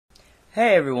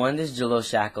Hey everyone, this is Jaleel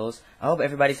Shacklz. I hope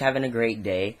everybody's having a great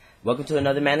day. Welcome to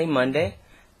another Manly Monday.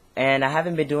 And I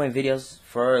haven't been doing videos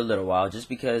for a little while just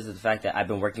because of the fact that I've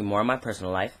been working more on my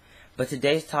personal life. But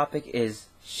today's topic is,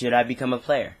 should I become a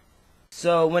player?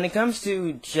 So when it comes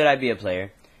to should I be a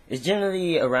player, it's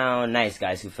generally around nice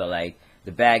guys who feel like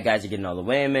the bad guys are getting all the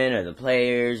women, or the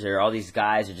players, or all these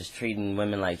guys are just treating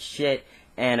women like shit,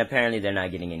 and apparently they're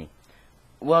not getting any.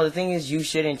 Well, the thing is, you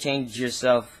shouldn't change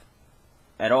yourself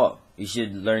at all. You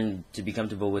should learn to be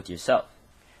comfortable with yourself.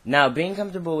 Now, being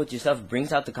comfortable with yourself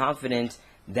brings out the confidence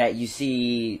that you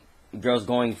see girls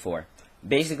going for.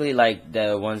 Basically, like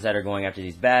the ones that are going after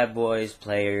these bad boys,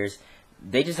 players,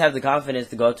 they just have the confidence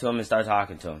to go up to them and start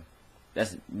talking to them.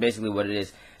 That's basically what it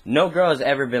is. No girl has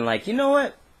ever been like, you know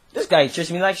what? This guy treats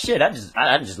me like shit. I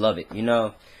just love it. You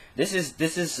know, this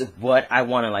is what I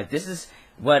want to like. This is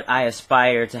what I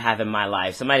aspire to have in my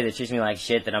life. Somebody that treats me like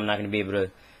shit that I'm not going to be able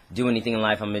to do anything in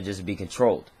life. I'm going to just be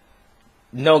controlled.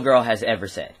 No girl has ever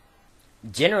said.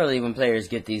 Generally, when players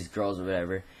get these girls or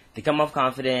whatever, they come off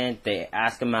confident, they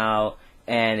ask them out,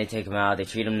 and they take them out, they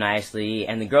treat them nicely,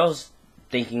 and the girl's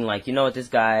thinking like, you know what, this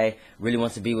guy really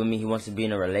wants to be with me, he wants to be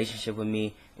in a relationship with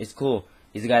me, it's cool.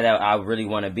 He's the guy that I really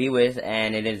want to be with,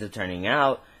 and it ends up turning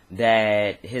out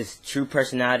that his true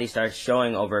personality starts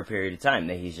showing over a period of time,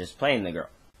 that he's just playing the girl.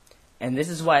 And this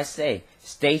is why I say,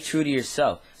 stay true to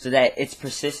yourself, so that it's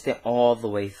persistent all the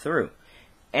way through.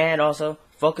 And also,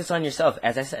 focus on yourself.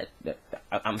 As I said,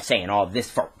 I'm saying all this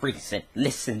for a reason.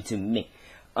 Listen to me.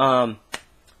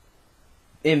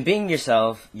 In being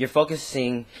yourself, you're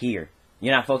focusing here.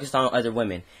 You're not focused on other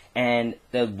women. And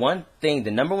the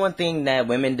number one thing that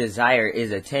women desire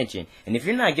is attention. And if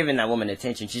you're not giving that woman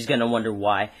attention, she's going to wonder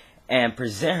why, and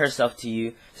present herself to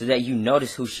you so that you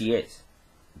notice who she is.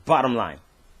 Bottom line.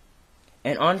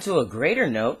 And on to a greater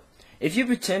note, if you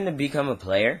pretend to become a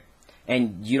player,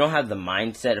 and you don't have the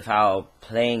mindset of how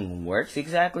playing works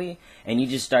exactly, and you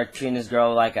just start treating this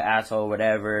girl like an asshole or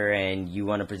whatever, and you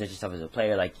want to present yourself as a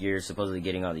player like you're supposedly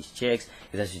getting all these chicks,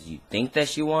 because that's what you think that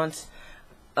she wants,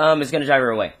 it's going to drive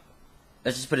her away.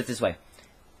 Let's just put it this way.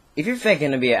 If you're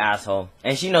faking to be an asshole,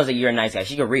 and she knows that you're a nice guy,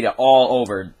 she can read it all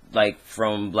over, like,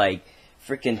 from, like,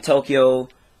 freaking Tokyo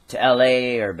to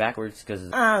LA, or backwards,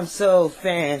 because I'm so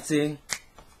fancy,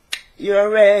 you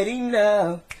already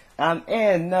know. I'm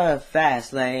in the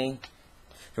fast lane,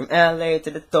 from LA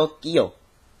to the Tokyo.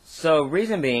 So,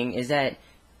 reason being is that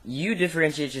you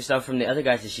differentiate yourself from the other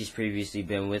guys that she's previously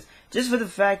been with, just for the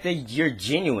fact that you're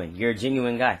genuine. You're a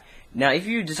genuine guy. Now, if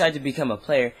you decide to become a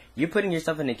player, you're putting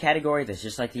yourself in a category that's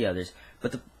just like the others.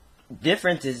 But the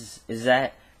difference is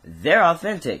that they're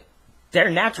authentic. They're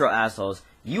natural assholes.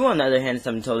 You, on the other hand, is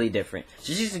something totally different.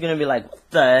 So she's going to be like, what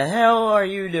the hell are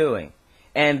you doing?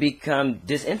 And become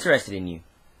disinterested in you.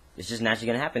 It's just naturally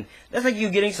going to happen. That's like you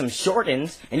getting some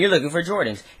Jordans, and you're looking for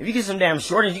Jordans. If you get some damn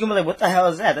Jordans, you're going to be like, what the hell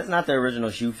is that? That's not the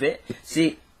original shoe fit.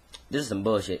 See, this is some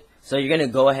bullshit. So you're going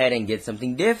to go ahead and get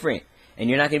something different. And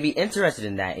you're not going to be interested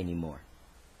in that anymore.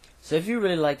 So if you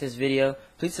really like this video,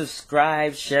 please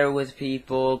subscribe, share it with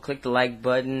people, click the like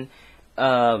button,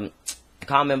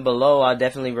 comment below. I'll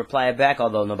definitely reply back,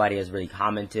 although nobody has really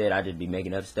commented. I just be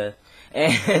making up stuff.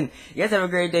 And you guys have a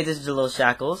great day. This is Jaleel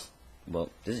Shacklz. Well,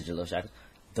 this is Jaleel Shacklz.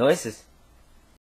 Doices.